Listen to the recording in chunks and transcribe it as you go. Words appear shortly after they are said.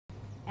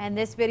And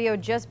this video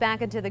just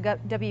back into the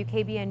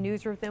WKBN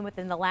newsroom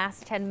within the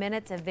last 10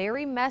 minutes. A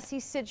very messy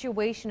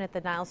situation at the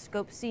Niles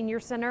S.C.O.P.E Senior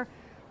Center,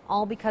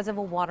 all because of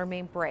a water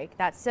main break.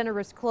 That center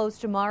is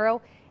closed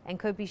tomorrow and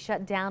could be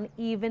shut down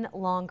even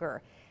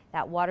longer.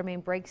 That water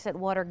main break sent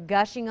water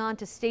gushing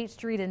onto State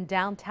Street in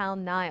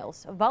downtown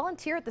Niles. A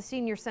volunteer at the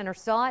Senior Center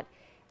saw it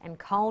and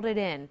called it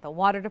in. The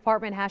water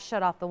department has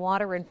shut off the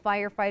water and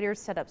firefighters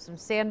set up some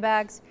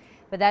sandbags,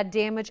 but that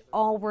damage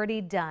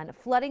already done,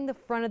 flooding the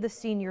front of the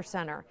Senior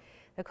Center.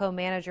 The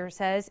co-manager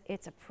says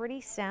it's a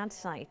pretty sad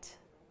sight.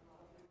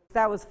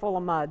 That was full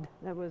of mud.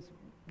 That was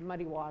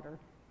muddy water,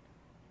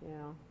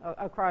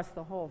 across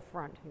the whole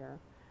front here.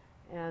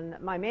 And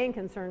my main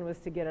concern was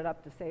to get it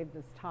up to save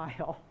this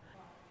tile.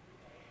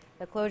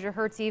 The closure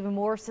hurts even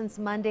more since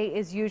Monday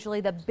is usually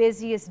the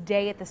busiest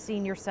day at the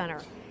Senior Center.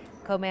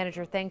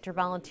 Co-manager thanked her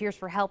volunteers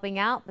for helping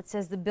out, but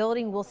says the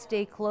building will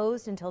stay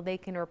closed until they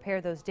can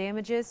repair those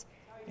damages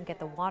and get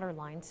the water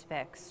lines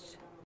fixed.